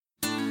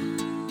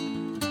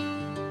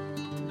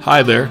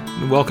Hi there,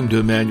 and welcome to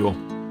Emmanuel.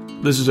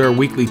 This is our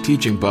weekly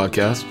teaching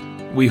podcast.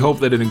 We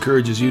hope that it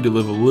encourages you to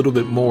live a little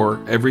bit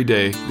more every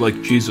day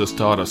like Jesus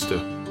taught us to.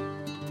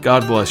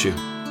 God bless you.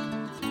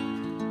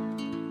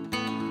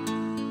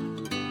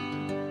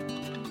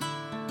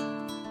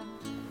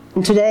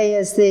 And today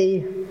is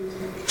the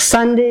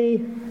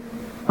Sunday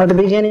or the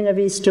beginning of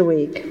Easter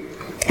week,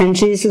 and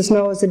Jesus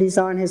knows that he's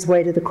on his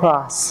way to the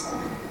cross,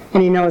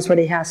 and he knows what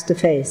he has to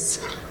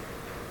face.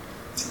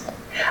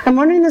 I'm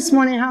wondering this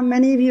morning how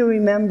many of you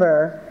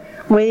remember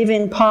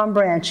waving palm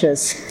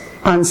branches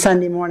on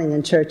Sunday morning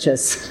in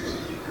churches.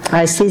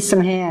 I see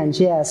some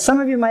hands, yes. Some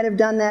of you might have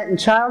done that in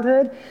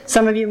childhood.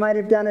 Some of you might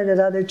have done it at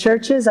other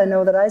churches. I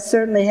know that I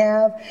certainly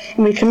have.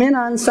 And we come in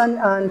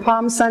on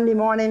Palm Sunday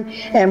morning,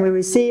 and we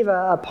receive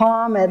a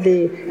palm at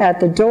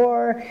the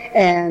door,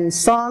 and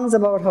songs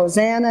about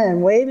Hosanna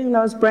and waving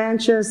those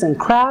branches and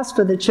crafts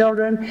for the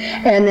children.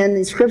 And then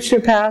the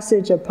scripture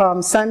passage of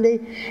Palm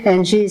Sunday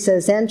and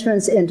Jesus'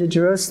 entrance into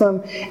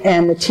Jerusalem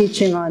and the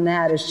teaching on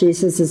that as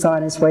Jesus is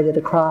on his way to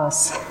the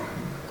cross.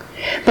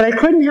 But I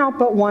couldn't help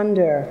but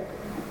wonder,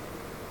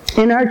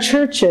 in our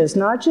churches,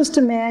 not just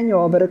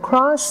Emmanuel, but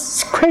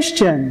across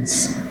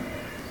Christians,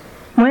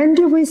 when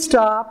do we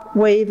stop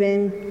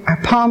waving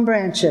our palm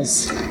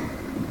branches?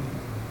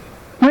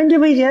 When do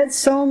we get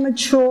so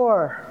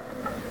mature,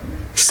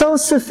 so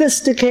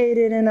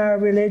sophisticated in our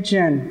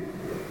religion?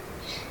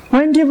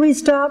 When do we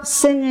stop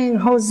singing,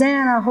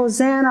 Hosanna,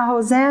 Hosanna,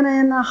 Hosanna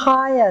in the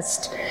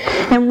highest?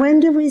 And when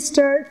do we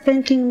start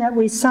thinking that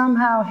we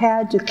somehow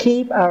had to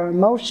keep our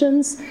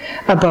emotions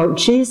about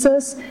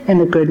Jesus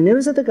and the good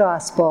news of the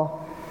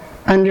gospel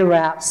under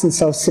wraps and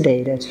so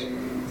sedated?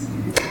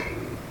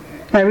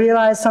 I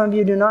realize some of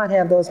you do not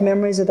have those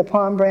memories of the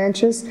palm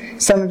branches.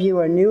 Some of you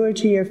are newer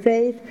to your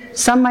faith.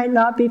 Some might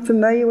not be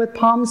familiar with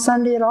Palm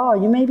Sunday at all.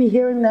 You may be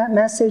hearing that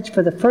message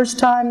for the first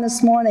time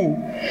this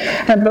morning.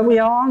 But we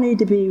all need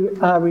to be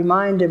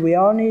reminded, we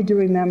all need to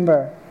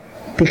remember,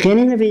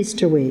 beginning of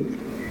Easter week,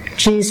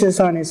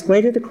 Jesus on his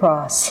way to the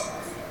cross,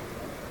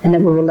 and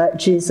that we will let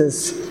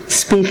Jesus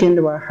speak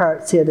into our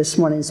hearts here this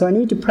morning. So I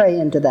need to pray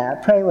into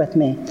that. Pray with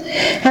me.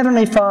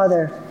 Heavenly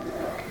Father,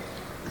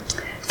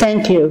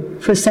 thank you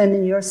for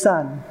sending your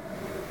Son,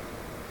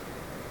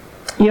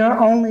 your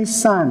only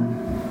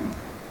Son,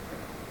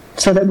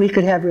 so that we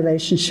could have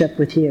relationship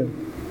with you.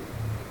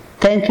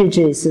 Thank you,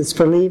 Jesus,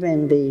 for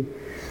leaving the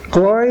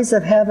glories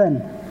of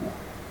heaven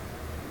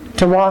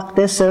to walk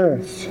this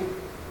earth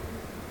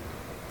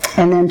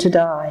and then to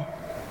die,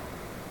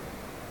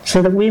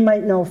 so that we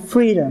might know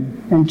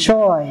freedom and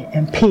joy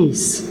and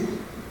peace.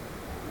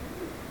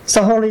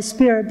 So Holy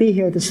Spirit, be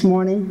here this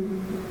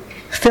morning.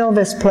 Fill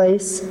this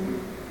place.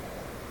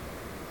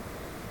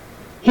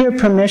 Hear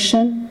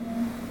permission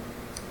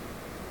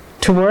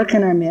to work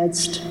in our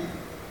midst,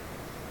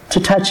 to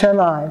touch our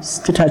lives,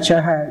 to touch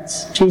our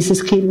hearts.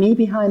 Jesus, keep me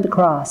behind the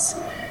cross.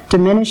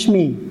 Diminish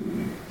me,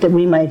 that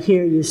we might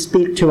hear you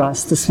speak to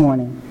us this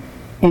morning.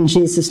 In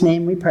Jesus'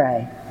 name we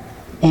pray.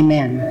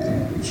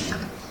 Amen.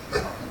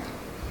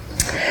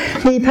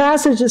 The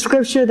passage of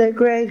Scripture that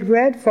Greg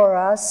read for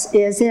us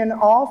is in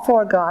all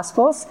four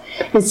Gospels.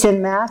 It's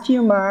in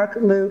Matthew, Mark,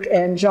 Luke,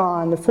 and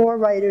John, the four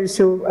writers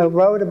who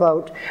wrote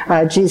about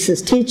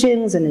Jesus'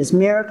 teachings and his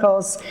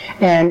miracles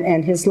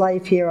and his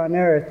life here on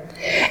earth.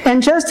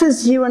 And just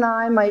as you and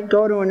I might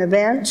go to an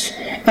event,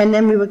 and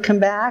then we would come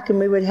back and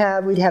we'd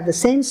have the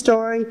same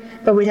story,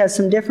 but we'd have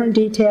some different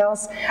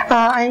details,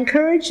 I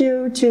encourage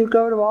you to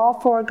go to all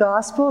four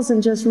Gospels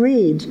and just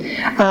read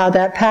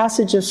that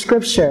passage of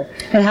Scripture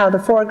and how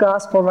the four Gospel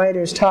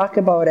writers talk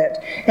about it,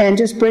 and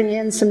just bring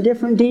in some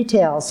different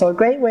details. So a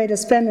great way to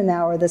spend an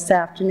hour this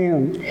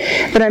afternoon.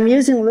 But I'm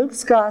using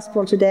Luke's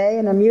Gospel today,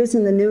 and I'm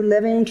using the New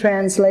Living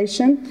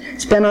Translation.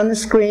 It's been on the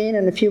screen,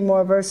 and a few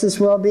more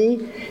verses will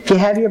be. If you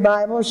have your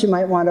Bibles, you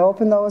might want to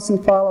open those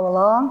and follow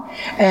along.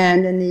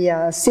 And in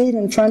the seat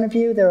in front of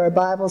you, there are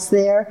Bibles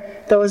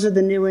there. Those are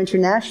the New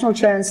International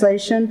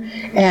Translation,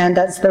 and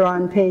they're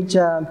on page,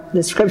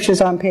 the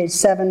Scripture's on page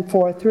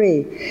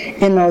 743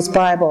 in those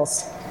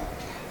Bibles.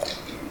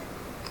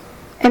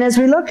 And as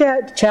we look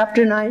at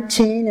chapter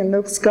 19 in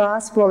Luke's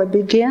Gospel, it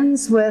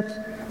begins with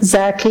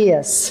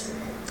Zacchaeus.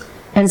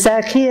 And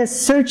Zacchaeus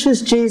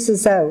searches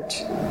Jesus out.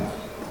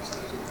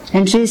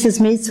 And Jesus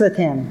meets with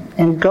him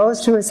and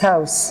goes to his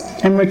house.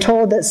 And we're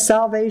told that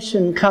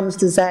salvation comes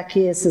to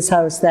Zacchaeus'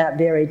 house that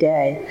very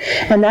day.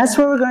 And that's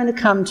where we're going to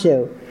come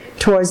to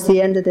towards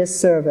the end of this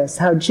service,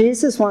 how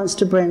Jesus wants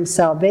to bring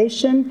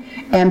salvation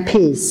and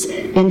peace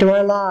into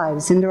our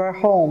lives, into our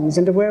homes,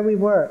 into where we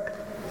work.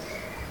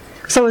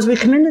 So as we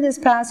come into this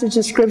passage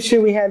of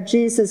Scripture, we have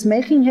Jesus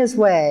making his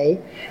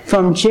way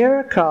from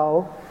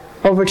Jericho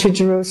over to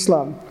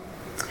Jerusalem.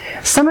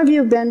 Some of you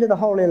have been to the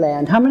Holy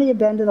Land. How many have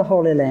been to the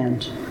Holy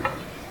Land?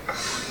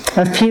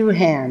 A few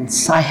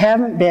hands. I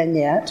haven't been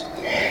yet.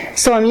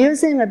 So I'm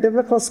using a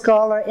biblical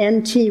scholar,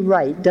 N.T.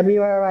 Wright,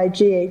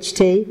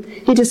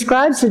 W-R-I-G-H-T. He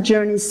describes the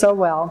journey so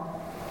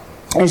well.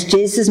 as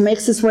Jesus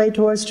makes his way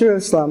towards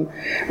Jerusalem.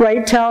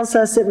 Wright tells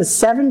us it was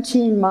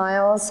 17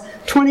 miles,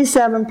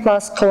 27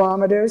 plus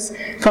kilometers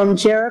from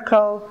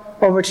Jericho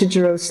over to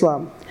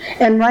Jerusalem.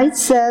 And Wright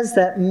says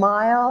that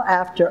mile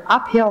after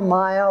uphill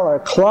mile, or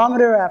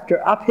kilometer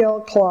after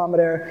uphill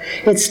kilometer,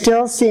 it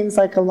still seems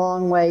like a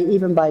long way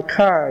even by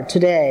car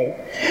today.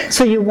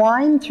 So you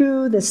wind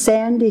through the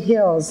sandy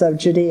hills of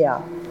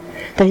Judea,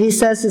 that he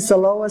says is the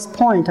lowest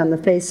point on the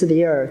face of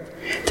the earth,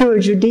 through a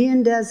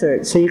Judean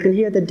desert, so you can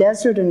hear the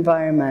desert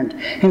environment,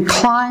 and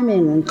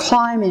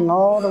climbing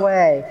all the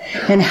way.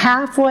 And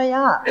halfway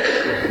up,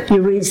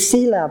 you reach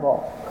sea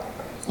level.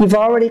 You've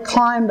already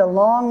climbed a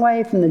long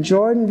way from the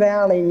Jordan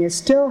Valley, and you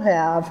still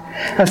have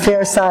a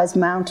fair-sized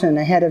mountain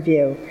ahead of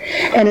you.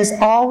 And it's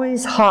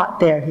always hot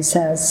there, he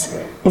says.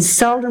 It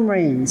seldom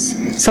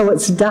rains, so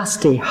it's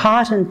dusty,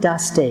 hot and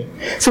dusty.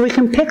 So we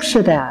can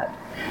picture that.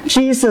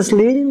 Jesus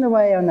leading the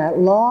way on that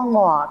long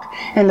walk,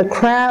 and the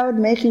crowd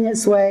making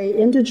its way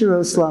into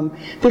Jerusalem,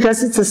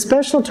 because it's a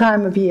special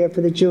time of year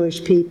for the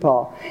Jewish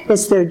people.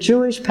 It's their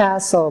Jewish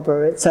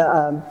Passover. It's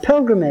a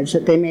pilgrimage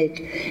that they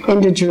make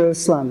into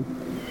Jerusalem.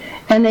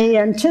 And they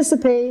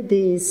anticipate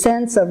the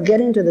sense of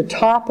getting to the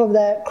top of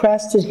that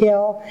crested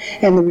hill,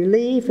 and the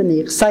relief and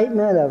the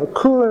excitement of a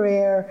cooler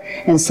air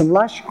and some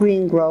lush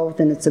green growth,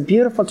 and it's a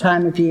beautiful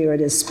time of year. It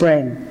is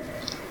spring.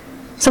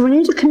 So we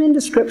need to come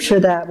into Scripture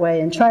that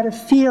way and try to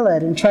feel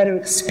it and try to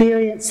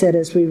experience it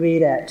as we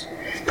read it.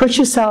 Put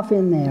yourself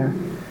in there,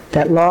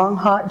 that long,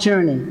 hot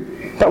journey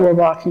that we're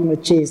walking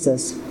with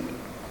Jesus.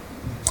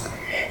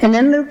 And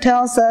then Luke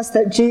tells us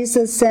that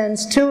Jesus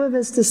sends two of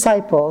his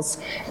disciples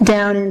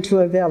down into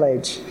a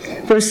village.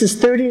 Verses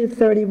 30 to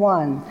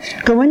 31.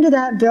 Go into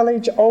that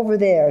village over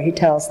there, he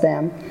tells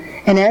them,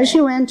 and as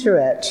you enter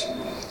it,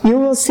 you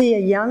will see a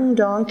young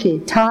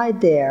donkey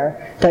tied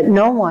there that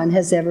no one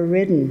has ever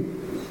ridden.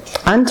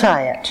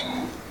 Untie it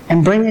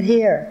and bring it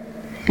here.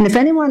 And if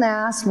anyone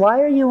asks, why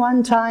are you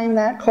untying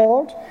that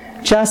colt?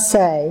 Just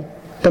say,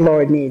 the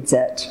Lord needs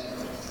it.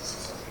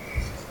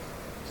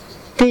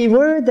 The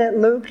word that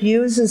Luke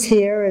uses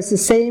here is the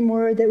same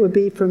word that would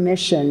be for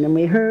mission. And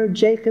we heard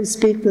Jacob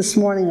speak this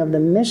morning of the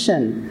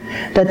mission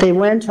that they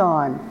went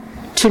on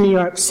to New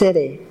York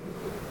City.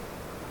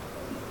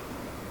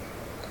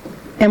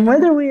 And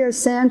whether we are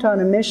sent on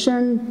a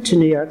mission to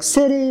New York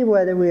City,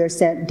 whether we are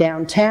sent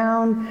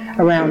downtown,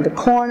 around the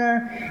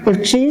corner,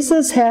 if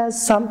Jesus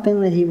has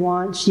something that he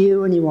wants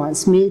you and he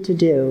wants me to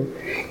do,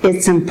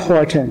 it's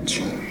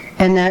important.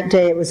 And that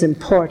day it was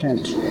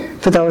important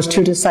for those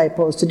two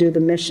disciples to do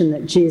the mission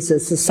that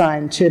Jesus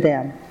assigned to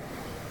them.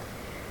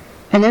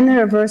 And then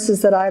there are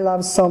verses that I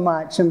love so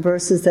much, and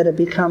verses that have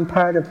become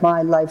part of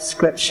my life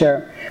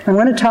scripture. I'm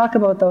going to talk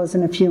about those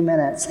in a few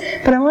minutes.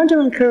 But I want to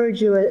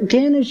encourage you,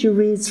 again, as you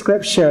read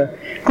Scripture,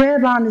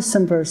 grab onto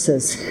some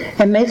verses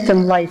and make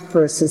them life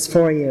verses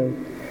for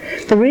you.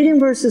 The reading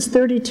verses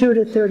 32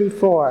 to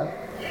 34.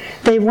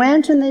 They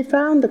went and they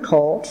found the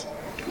colt,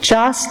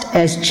 just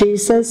as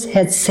Jesus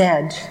had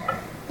said.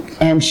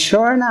 And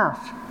sure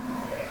enough,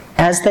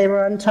 as they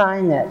were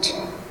untying it,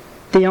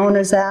 the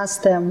owners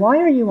asked them, why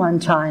are you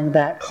untying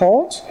that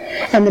colt?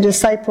 And the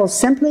disciples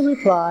simply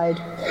replied,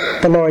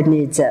 the Lord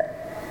needs it.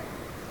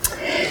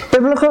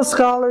 Biblical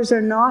scholars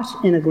are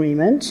not in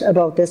agreement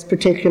about this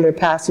particular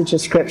passage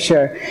of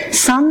Scripture.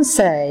 Some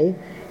say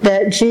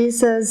that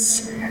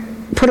Jesus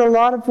put a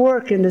lot of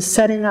work into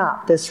setting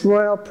up this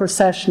royal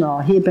processional.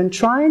 He had been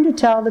trying to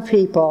tell the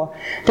people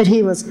that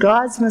he was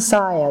God's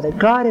Messiah, that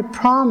God had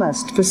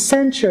promised for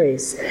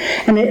centuries,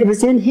 and it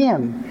was in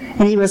him,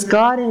 and he was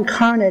God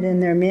incarnate in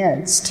their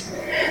midst.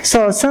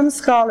 So some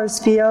scholars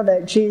feel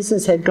that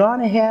Jesus had gone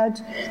ahead,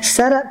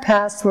 set up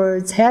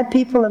passwords, had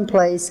people in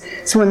place,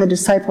 so when the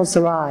disciples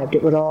arrived,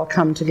 it would all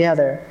come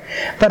together.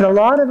 But a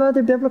lot of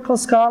other biblical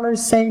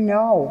scholars say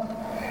no.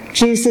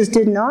 Jesus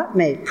did not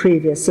make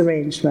previous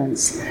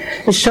arrangements.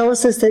 It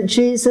shows us that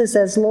Jesus,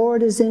 as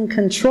Lord, is in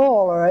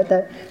control, or at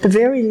the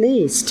very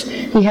least,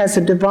 he has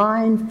a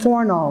divine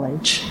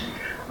foreknowledge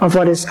of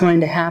what is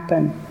going to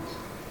happen.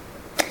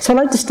 So I'd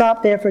like to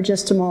stop there for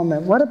just a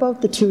moment. What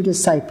about the two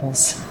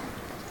disciples?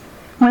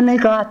 When they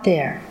got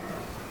there,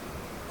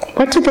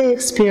 what did they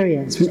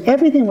experience when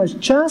everything was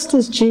just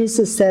as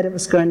Jesus said it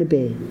was going to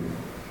be?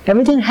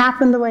 Everything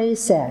happened the way he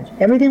said.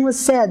 Everything was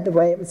said the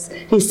way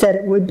he said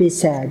it would be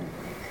said.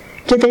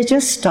 Did they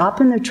just stop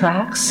in their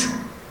tracks,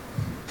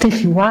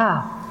 thinking,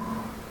 wow,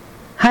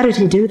 how did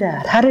he do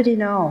that? How did he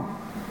know?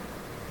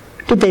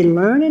 Did they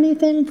learn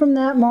anything from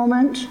that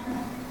moment?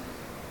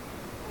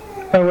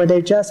 Or were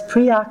they just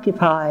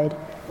preoccupied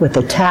with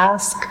the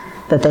task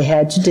that they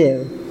had to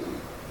do?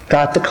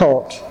 Got the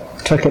colt,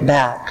 took it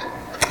back.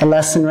 A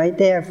lesson right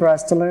there for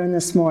us to learn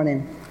this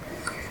morning.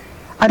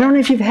 I don't know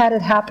if you've had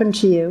it happen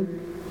to you.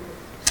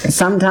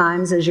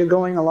 Sometimes as you're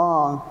going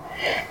along,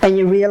 and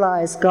you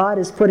realize God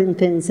is putting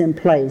things in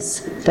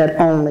place that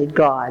only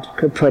God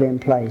could put in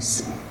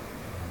place.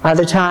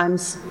 Other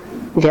times,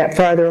 we get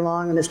farther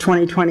along and it's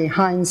 20/20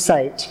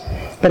 hindsight.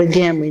 But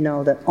again, we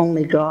know that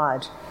only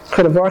God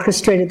could have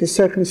orchestrated the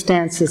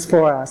circumstances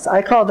for us.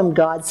 I call them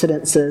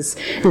Godcidences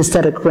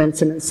instead of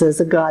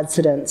coincidences, a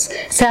Godcidence.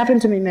 It's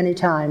happened to me many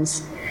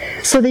times.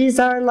 So these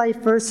are life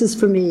verses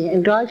for me,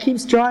 and God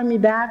keeps drawing me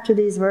back to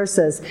these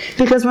verses,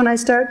 because when I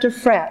start to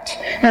fret,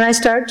 and I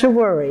start to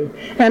worry,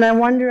 and I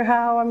wonder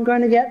how I'm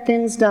going to get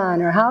things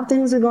done, or how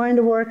things are going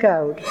to work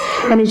out,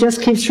 and He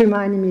just keeps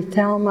reminding me,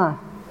 Thelma,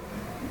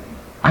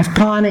 I've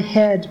gone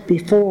ahead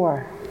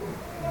before.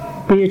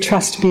 Will you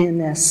trust me in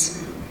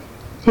this?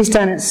 He's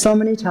done it so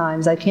many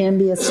times. I can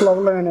be a slow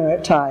learner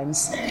at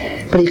times,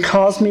 but He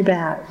calls me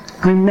back.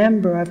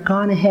 Remember, I've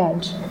gone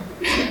ahead.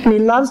 And He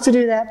loves to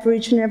do that for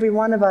each and every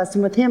one of us.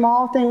 And with Him,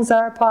 all things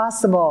are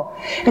possible.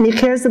 And He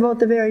cares about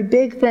the very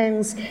big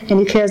things, and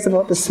He cares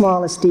about the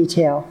smallest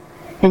detail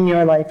in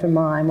your life and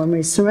mine. When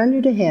we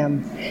surrender to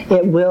Him,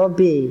 it will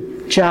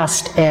be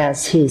just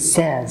as He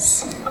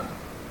says.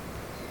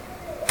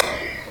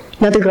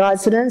 Another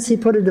Godcidence, He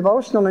put a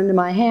devotional into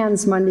my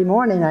hands Monday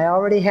morning. I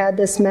already had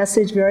this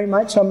message very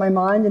much on my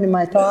mind and in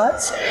my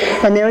thoughts.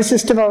 And there is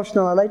this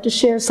devotional. I'd like to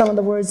share some of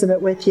the words of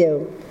it with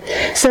you.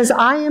 It says,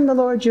 I am the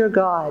Lord your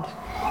God.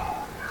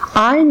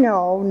 I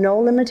know no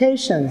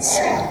limitations.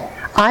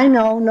 I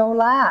know no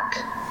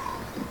lack.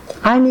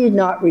 I need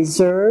not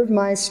reserve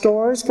my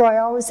stores, for I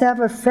always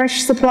have a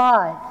fresh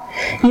supply.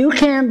 You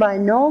can by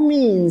no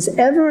means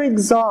ever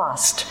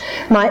exhaust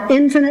my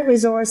infinite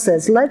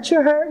resources. Let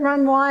your heart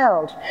run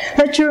wild.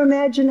 Let your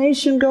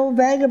imagination go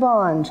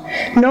vagabond.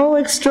 No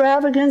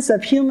extravagance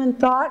of human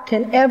thought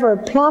can ever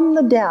plumb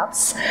the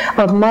depths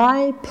of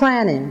my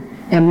planning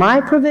and my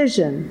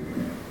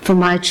provision for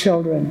my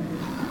children.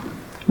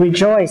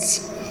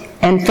 Rejoice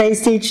and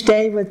face each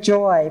day with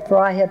joy, for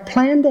I have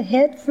planned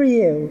ahead for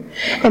you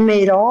and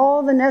made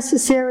all the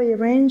necessary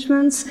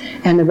arrangements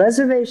and the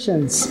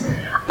reservations.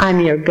 I'm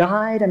your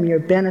guide, I'm your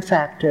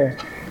benefactor.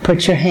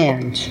 Put your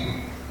hand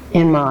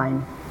in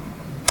mine.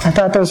 I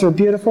thought those were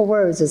beautiful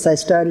words as I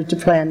started to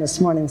plan this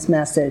morning's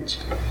message.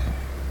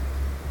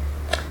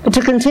 But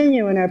to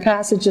continue in our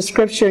passage of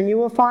Scripture, and you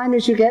will find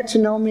as you get to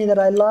know me that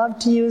I love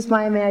to use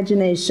my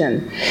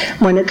imagination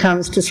when it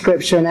comes to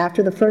Scripture. And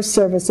after the first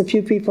service, a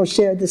few people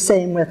shared the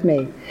same with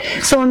me.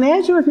 So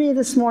imagine with me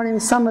this morning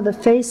some of the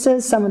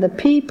faces, some of the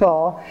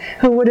people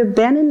who would have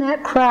been in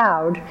that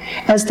crowd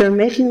as they're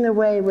making their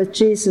way with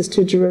Jesus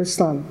to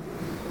Jerusalem.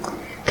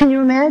 Can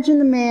you imagine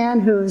the man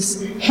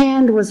whose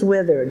hand was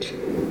withered?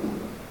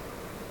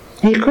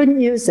 He couldn't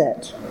use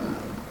it.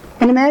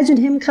 And imagine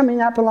him coming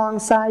up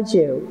alongside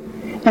you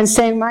and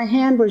saying, my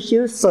hand was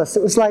useless.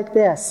 It was like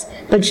this.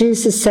 But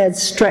Jesus said,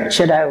 stretch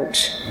it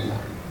out.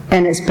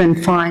 And it's been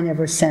fine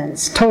ever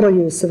since. Total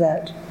use of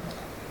it.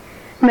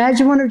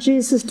 Imagine one of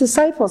Jesus'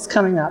 disciples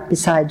coming up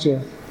beside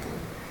you.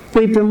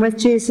 We've been with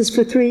Jesus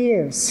for 3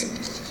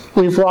 years.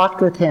 We've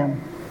walked with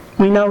Him.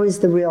 We know He's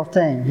the real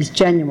thing. He's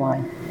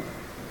genuine.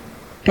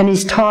 And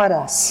He's taught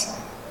us.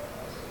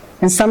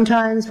 And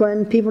sometimes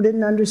when people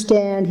didn't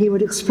understand, He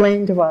would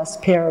explain to us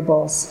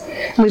parables.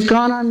 And we've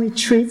gone on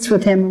retreats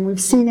with Him and we've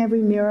seen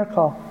every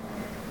miracle.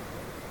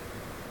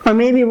 Or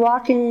maybe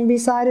walking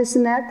beside us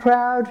in that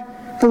crowd,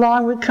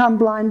 along would come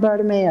blind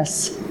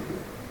Bartimaeus,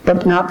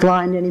 but not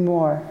blind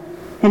anymore.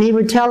 And he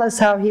would tell us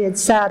how he had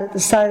sat at the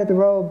side of the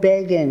road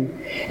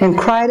begging and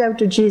cried out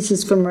to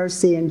Jesus for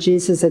mercy, and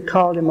Jesus had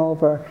called him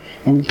over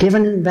and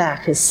given him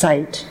back his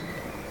sight.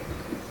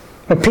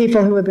 Or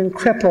people who had been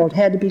crippled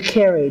had to be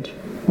carried,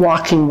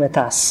 walking with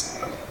us.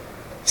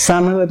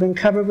 Some who had been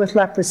covered with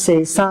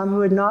leprosy, some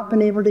who had not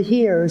been able to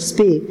hear or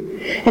speak.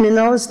 And in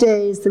those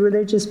days, the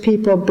religious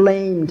people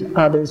blamed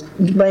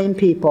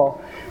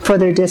people for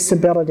their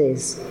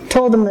disabilities,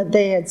 told them that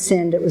they had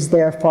sinned, it was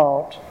their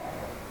fault.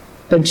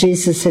 But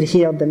Jesus had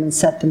healed them and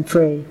set them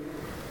free.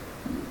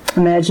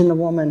 Imagine the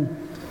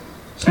woman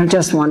who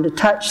just wanted to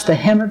touch the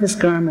hem of His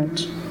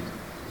garment.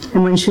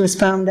 And when she was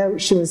found out,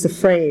 she was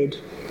afraid.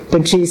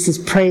 But Jesus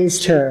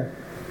praised her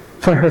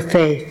for her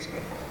faith.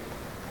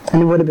 And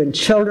there would have been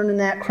children in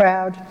that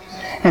crowd,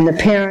 and the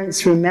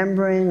parents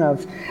remembering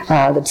of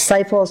the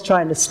disciples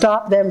trying to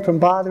stop them from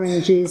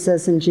bothering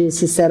Jesus, and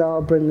Jesus said,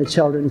 oh, bring the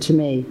children to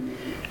me.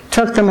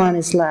 Took them on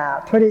His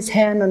lap, put His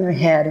hand on their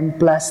head, and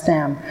blessed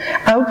them.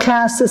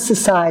 Outcasts of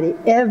society,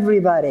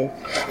 everybody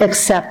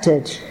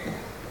accepted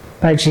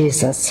by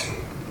Jesus.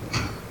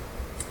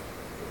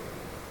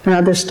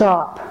 Another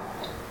stop.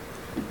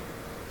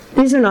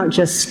 These are not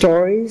just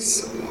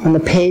stories on the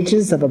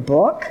pages of a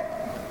book.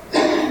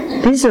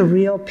 These are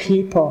real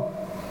people,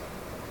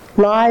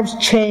 lives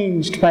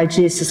changed by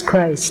Jesus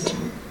Christ.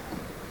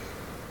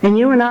 And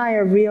you and I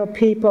are real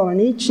people,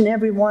 and each and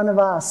every one of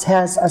us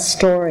has a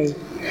story.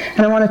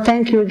 And I want to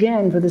thank you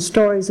again for the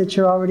stories that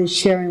you're already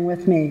sharing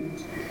with me.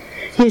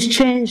 He's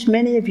changed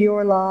many of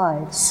your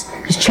lives.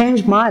 He's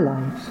changed my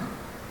life.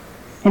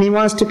 And He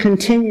wants to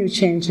continue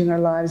changing our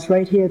lives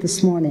right here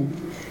this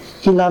morning.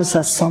 He loves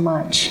us so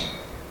much.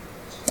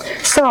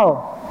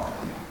 So,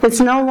 It's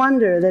no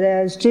wonder that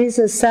as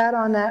Jesus sat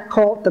on that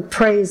colt, the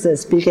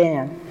praises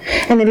began.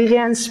 And they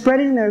began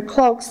spreading their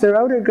cloaks, their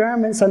outer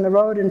garments on the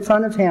road in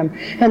front of him.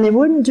 And they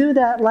wouldn't do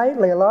that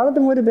lightly. A lot of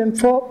them would have been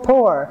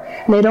poor,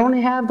 and they'd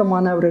only have the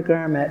one outer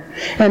garment.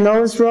 And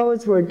those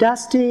roads were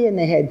dusty, and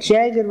they had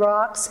jagged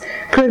rocks.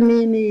 Could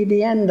mean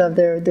the end of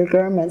their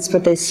garments,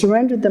 but they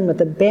surrendered them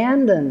with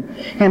abandon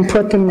and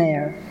put them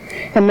there.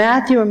 And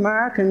Matthew and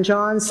Mark and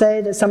John say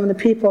that some of the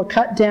people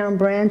cut down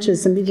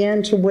branches and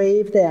began to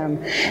wave them.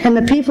 And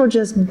the people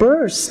just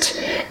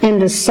burst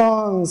into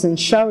songs and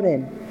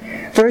shouting.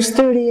 Verse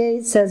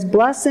 38 says,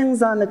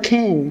 "Blessings on the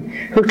King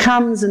who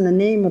comes in the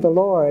name of the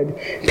Lord,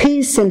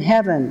 peace in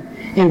heaven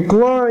and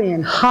glory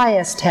in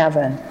highest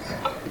heaven."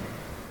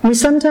 We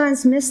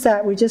sometimes miss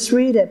that. We just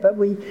read it, but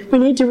we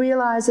need to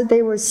realize that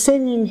they were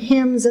singing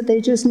hymns that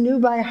they just knew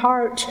by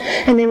heart,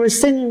 and they were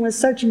singing with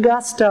such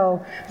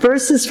gusto,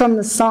 verses from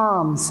the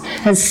Psalms,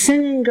 and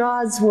singing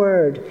God's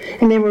word,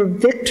 and they were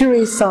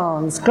victory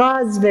songs,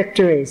 God's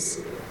victories.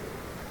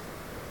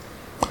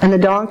 And the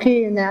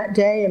donkey in that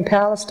day in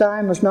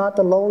Palestine was not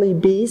the lowly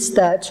beast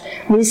that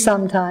we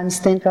sometimes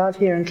think of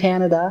here in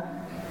Canada.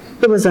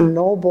 It was a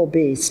noble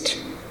beast.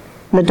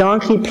 The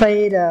donkey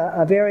played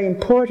a very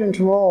important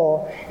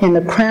role in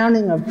the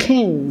crowning of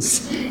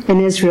kings in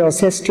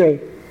Israel's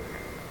history.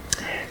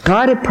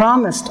 God had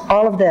promised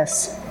all of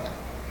this.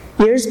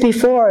 Years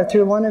before,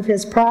 through one of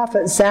his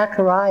prophets,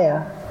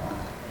 Zechariah,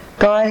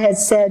 God had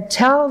said,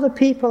 "Tell the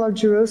people of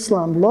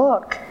Jerusalem,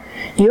 look,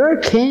 your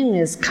king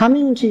is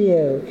coming to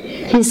you.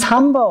 He's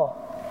humble.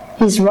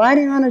 He's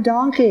riding on a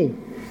donkey's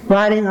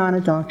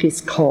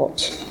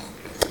colt."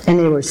 And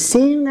they were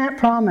seeing that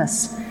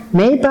promise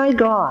made by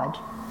God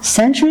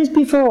centuries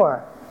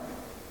before.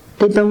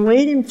 They've been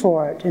waiting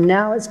for it, and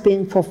now it's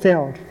being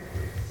fulfilled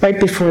right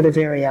before their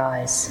very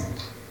eyes.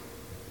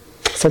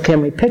 So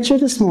can we picture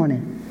this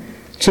morning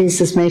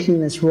Jesus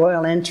making this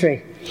royal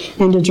entry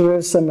into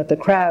Jerusalem with the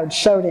crowd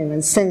shouting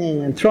and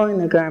singing and throwing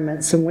their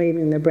garments and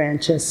waving their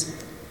branches?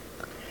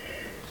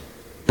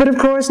 But of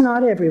course,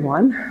 not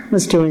everyone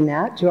was doing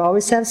that. You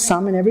always have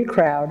some in every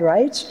crowd,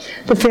 right?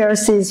 The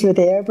Pharisees were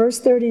there. Verse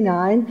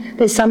 39,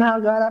 they somehow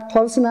got up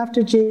close enough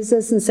to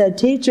Jesus and said,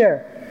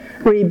 "Teacher,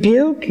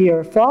 rebuke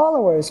your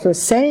followers for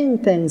saying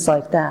things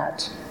like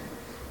that."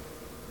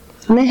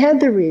 And they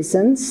had their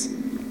reasons.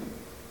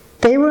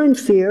 They were in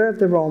fear of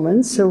the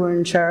Romans who were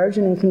in charge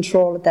and in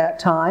control at that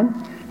time.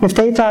 If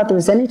they thought there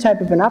was any type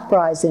of an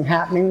uprising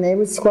happening, they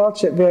would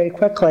squelch it very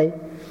quickly.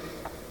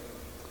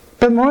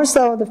 But more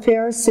so, the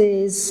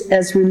Pharisees,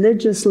 as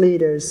religious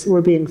leaders,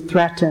 were being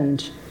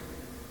threatened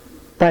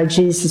by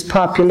Jesus'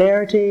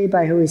 popularity,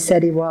 by who he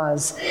said he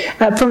was.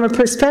 From a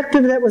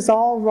perspective that was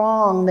all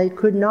wrong, they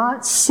could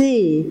not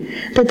see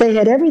that they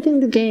had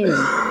everything to gain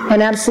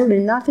and absolutely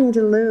nothing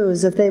to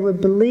lose if they would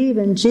believe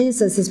in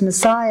Jesus as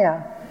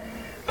Messiah.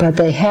 But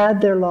they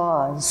had their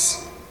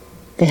laws.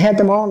 They had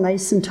them all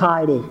nice and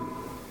tidy,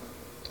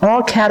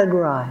 all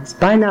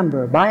categorized by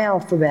number, by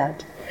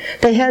alphabet.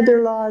 They had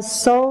their laws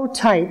so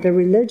tight, the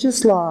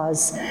religious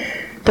laws,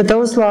 that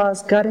those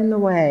laws got in the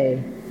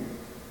way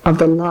of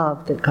the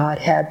love that God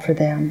had for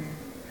them.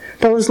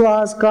 Those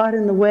laws got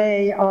in the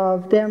way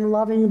of them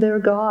loving their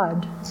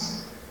God.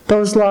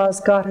 Those laws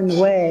got in the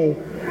way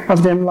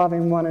of them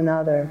loving one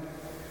another.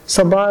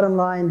 So bottom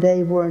line,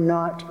 they were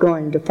not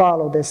going to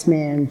follow this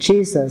man.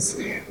 Jesus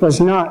was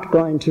not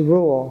going to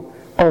rule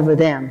over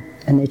them,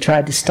 and they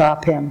tried to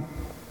stop him.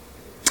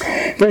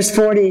 Verse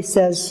 40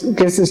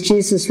 gives us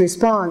Jesus'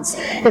 response.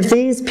 "If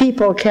these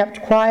people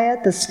kept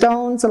quiet, the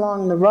stones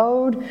along the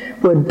road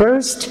would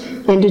burst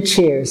into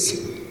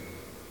cheers."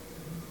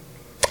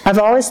 I've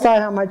always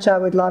thought how much I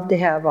would love to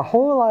have a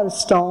whole lot of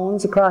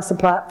stones across the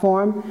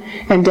platform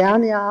and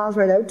down the aisles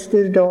right out to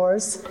the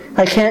doors.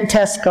 I can't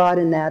test God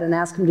in that and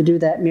ask him to do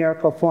that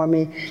miracle for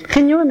me.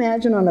 Can you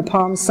imagine on a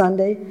Palm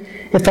Sunday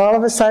if all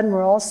of a sudden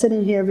we're all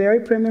sitting here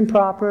very prim and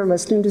proper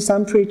listening to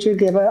some preacher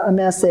give a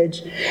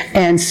message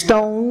and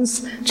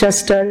stones just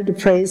started to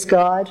praise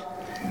God?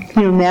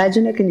 Can you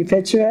imagine it? Can you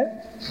picture it?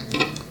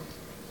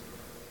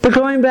 But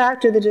going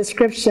back to the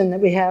description that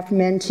we have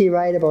from N.T.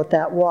 Wright about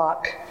that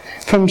walk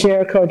from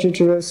Jericho to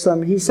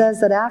Jerusalem, he says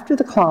that after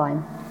the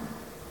climb,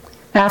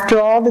 after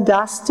all the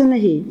dust and the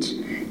heat,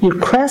 you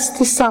crest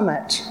the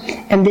summit,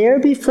 and there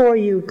before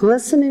you,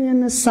 glistening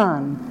in the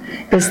sun,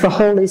 is the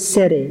holy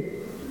city,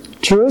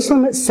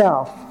 Jerusalem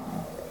itself,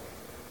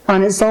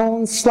 on its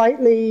own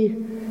slightly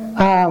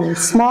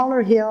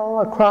smaller hill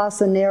across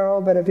a narrow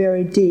but a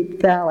very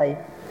deep valley.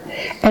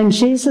 And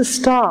Jesus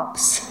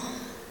stops.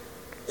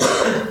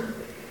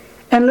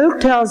 And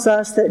Luke tells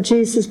us that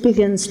Jesus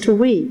begins to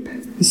weep.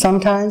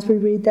 Sometimes we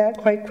read that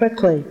quite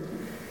quickly.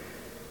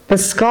 But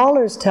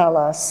scholars tell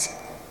us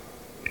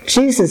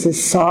Jesus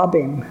is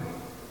sobbing.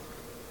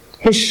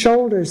 His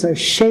shoulders are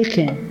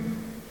shaking.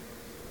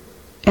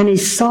 And he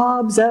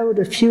sobs out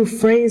a few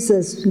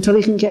phrases until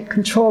he can get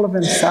control of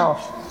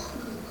himself.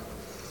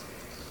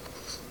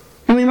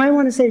 And we might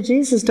want to say,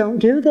 Jesus, don't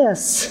do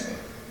this.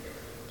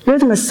 You're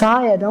the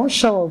Messiah. Don't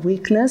show a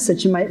weakness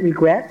that you might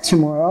regret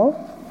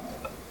tomorrow.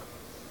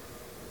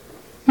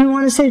 We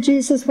want to say,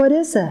 Jesus, what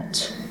is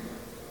it?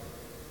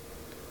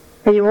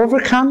 Are you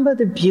overcome by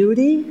the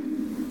beauty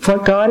of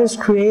what God has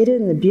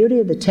created and the beauty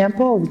of the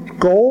temple,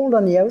 gold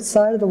on the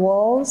outside of the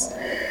walls?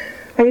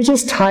 Are you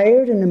just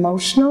tired and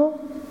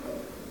emotional?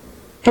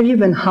 Have you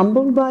been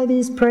humbled by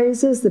these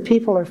praises? The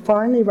people are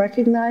finally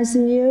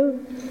recognizing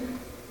you?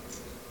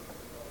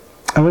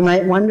 And we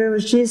might wonder,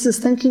 was Jesus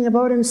thinking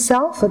about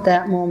himself at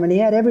that moment? He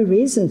had every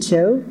reason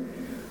to.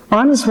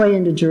 On his way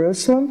into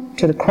Jerusalem,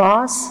 to the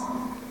cross,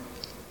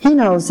 he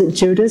knows that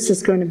Judas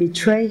is going to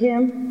betray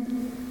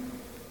him,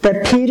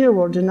 that Peter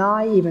will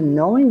deny even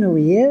knowing who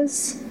he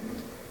is.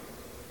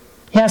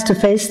 He has to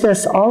face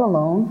this all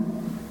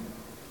alone.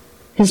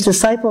 His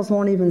disciples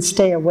won't even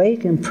stay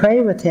awake and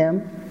pray with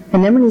him.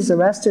 And then when he's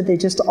arrested, they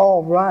just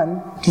all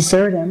run,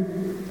 desert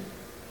him.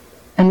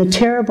 And the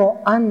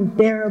terrible,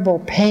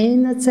 unbearable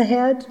pain that's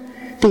ahead,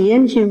 the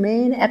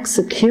inhumane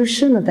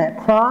execution of that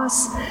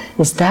cross,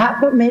 is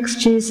that what makes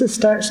Jesus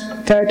start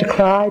to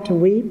cry, to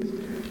weep?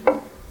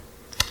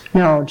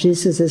 No,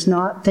 Jesus is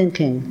not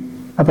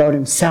thinking about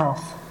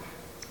himself.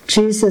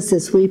 Jesus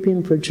is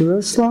weeping for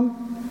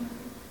Jerusalem,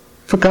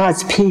 for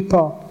God's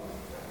people.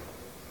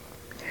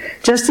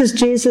 Just as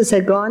Jesus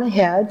had gone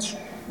ahead,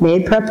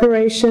 made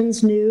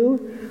preparations,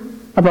 knew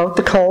about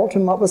the colt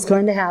and what was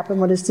going to happen,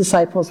 what his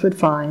disciples would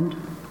find.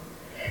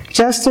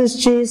 Just as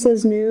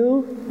Jesus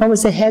knew what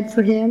was ahead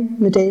for him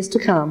in the days to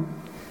come,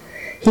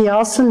 he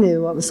also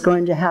knew what was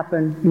going to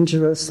happen in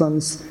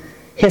Jerusalem's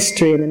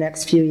history in the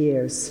next few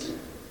years.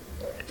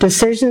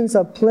 Decisions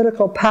of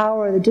political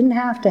power that didn't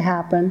have to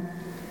happen,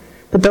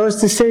 but those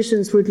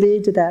decisions would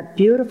lead to that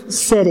beautiful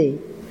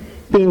city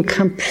being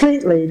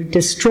completely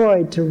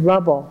destroyed to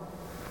rubble,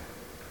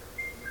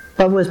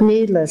 but with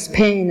needless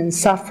pain and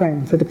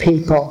suffering for the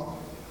people.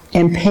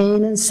 And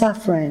pain and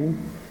suffering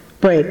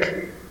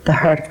break the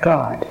heart of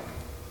God.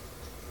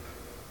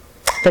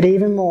 But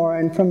even more,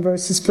 and from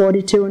verses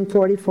 42 and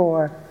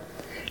 44,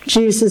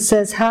 Jesus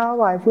says, "How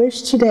I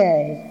wish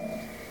today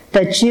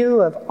that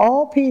you of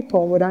all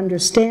people would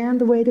understand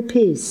the way to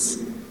peace.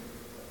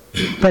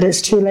 But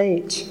it's too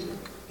late,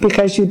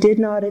 because you did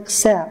not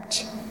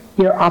accept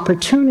your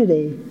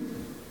opportunity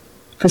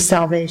for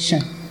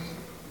salvation."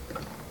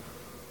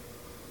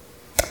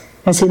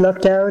 As he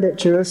looked out at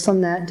Jerusalem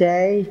that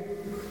day,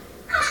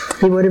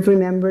 he would have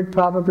remembered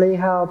probably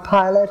how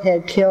Pilate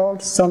had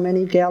killed so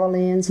many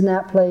Galileans in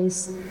that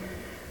place,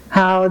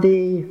 how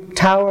the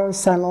Tower of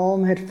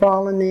Siloam had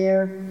fallen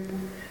there,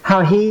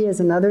 how he,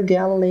 as another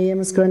Galilean,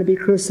 was going to be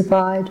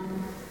crucified,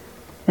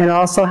 and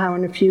also how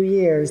in a few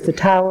years the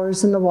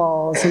towers and the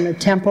walls and the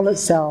temple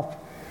itself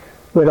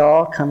would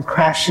all come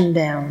crashing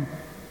down.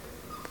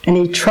 And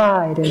he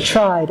tried and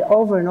tried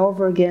over and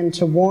over again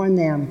to warn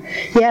them.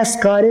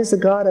 Yes, God is a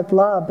God of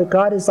love, but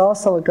God is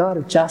also a God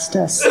of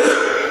justice.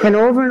 And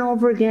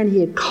over again,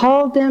 he had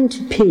called them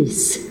to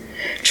peace,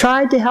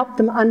 tried to help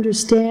them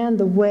understand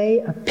the way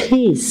of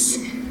peace.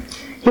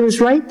 He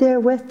was right there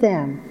with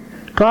them,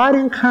 God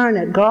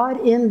incarnate,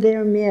 God in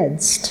their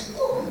midst.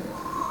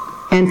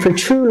 And for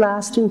true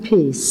lasting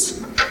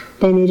peace,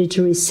 they needed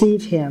to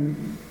receive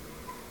him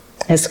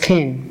as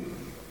king.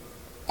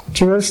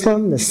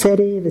 Jerusalem, the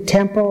city, the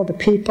temple, the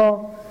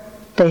people,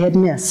 they had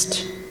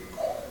missed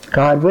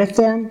God with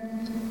them,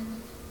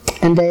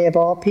 and they of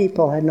all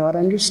people had not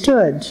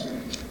understood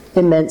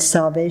it meant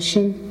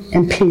salvation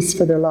and peace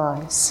for their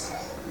lives.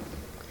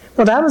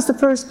 Well, that was the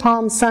first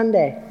Palm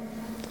Sunday.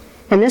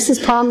 And this is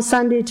Palm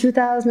Sunday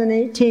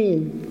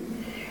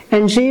 2018.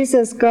 And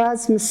Jesus,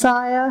 God's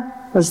Messiah,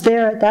 was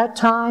there at that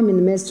time in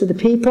the midst of the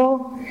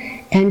people.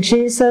 And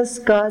Jesus,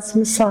 God's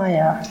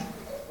Messiah,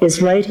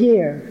 is right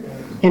here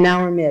in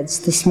our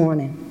midst this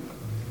morning.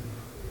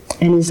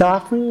 And he's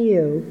offering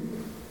you,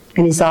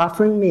 and he's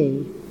offering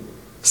me,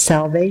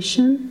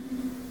 salvation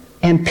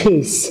and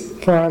peace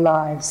for our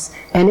lives.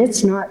 And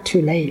it's not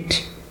too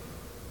late.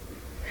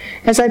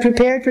 As I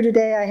prepared for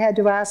today, I had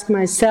to ask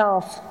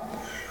myself,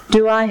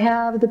 do I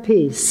have the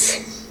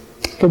peace,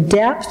 the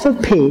depth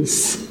of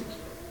peace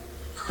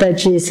that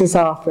Jesus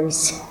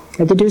offers? I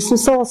had to do some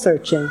soul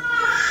searching.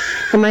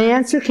 And my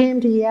answer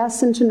came to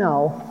yes and to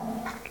no.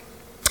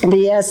 And the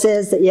yes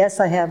is that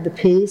yes, I have the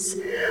peace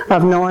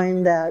of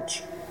knowing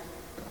that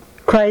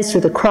Christ,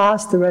 through the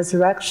cross, the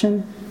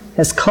resurrection,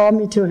 has called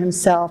me to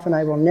himself, and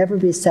I will never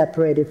be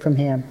separated from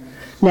him,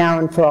 now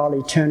and for all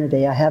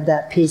eternity. I have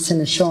that peace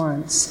and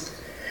assurance.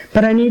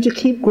 But I need to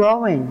keep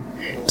growing,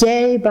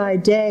 day by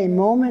day,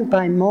 moment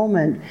by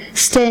moment,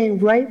 staying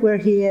right where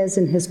he is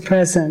in his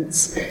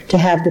presence, to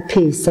have the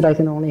peace that I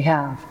can only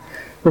have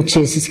with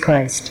Jesus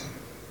Christ.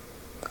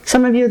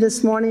 Some of you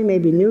this morning may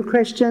be new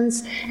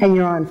Christians, and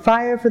you're on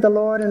fire for the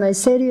Lord, and I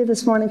say to you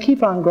this morning,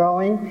 keep on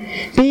growing.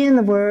 Be in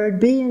the Word,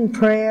 be in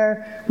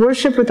prayer,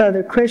 worship with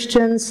other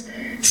Christians,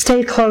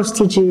 stay close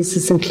to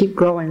Jesus and keep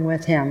growing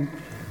with him.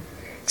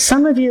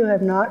 Some of you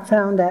have not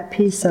found that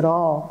peace at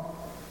all.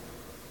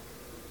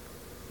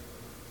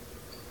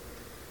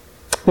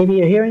 Maybe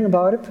you're hearing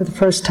about it for the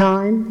first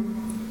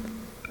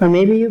time, or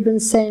maybe you've been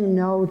saying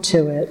no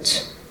to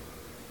it.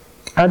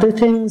 Other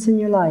things in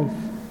your life.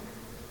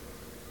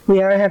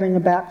 We are having a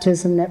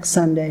baptism next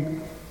Sunday.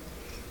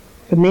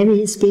 But maybe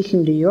He's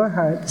speaking to your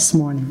heart this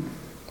morning,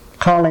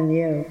 calling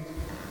you.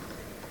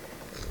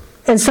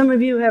 And some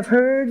of you have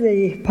heard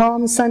the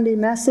Palm Sunday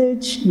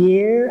message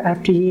year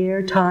after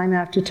year, time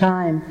after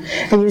time.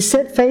 And you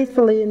sit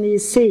faithfully in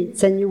these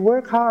seats, and you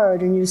work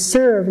hard, and you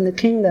serve in the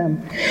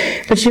kingdom.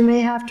 But you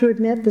may have to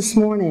admit this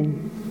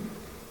morning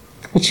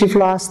that you've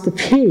lost the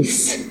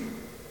peace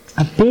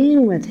of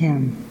being with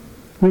Him,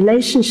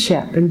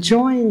 relationship,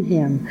 enjoying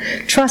Him,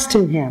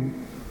 trusting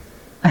Him.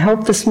 I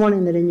hope this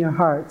morning that in your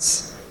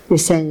hearts you're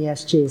saying,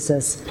 yes,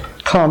 Jesus,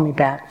 call me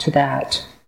back to that.